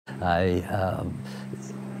I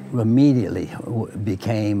immediately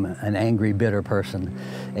became an angry, bitter person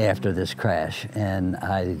after this crash, and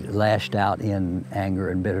I lashed out in anger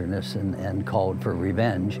and bitterness and called for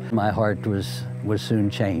revenge. My heart was soon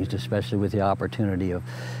changed, especially with the opportunity of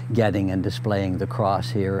getting and displaying the cross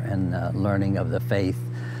here and learning of the faith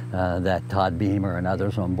that Todd Beamer and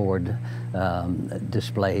others on board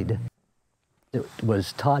displayed. It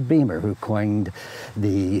was Todd Beamer who coined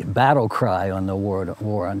the battle cry on the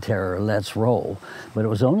War on Terror, "Let's roll." But it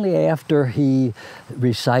was only after he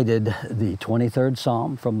recited the 23rd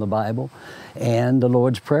Psalm from the Bible and the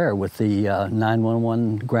Lord's Prayer with the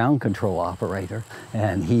 911 ground control operator,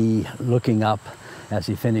 and he looking up as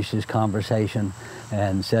he finished his conversation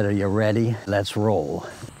and said, "Are you ready? Let's roll."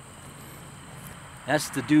 That's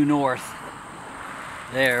the due north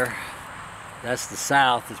there. That's the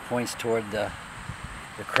south. It points toward the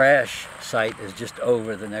crash site is just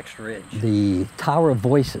over the next ridge. The Tower of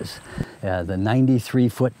Voices, the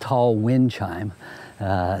 93-foot tall wind chime,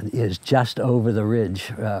 is just over the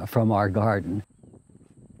ridge from our garden.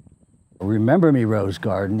 Remember Me Rose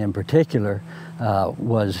Garden in particular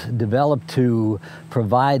was developed to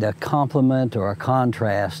provide a complement or a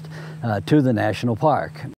contrast to the national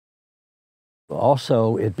park.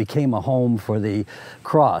 Also, it became a home for the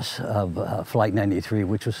cross of Flight 93,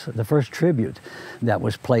 which was the first tribute that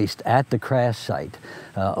was placed at the crash site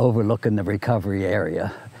overlooking the recovery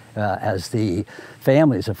area as the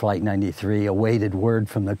families of Flight 93 awaited word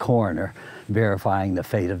from the coroner verifying the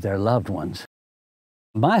fate of their loved ones.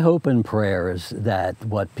 My hope and prayer is that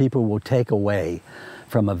what people will take away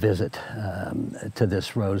from a visit to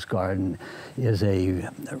this rose garden is a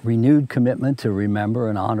renewed commitment to remember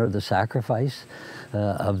and honor the sacrifice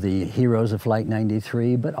of the heroes of Flight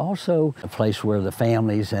 93, but also a place where the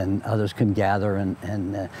families and others can gather and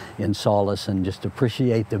in solace and just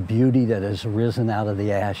appreciate the beauty that has risen out of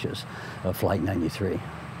the ashes of Flight 93.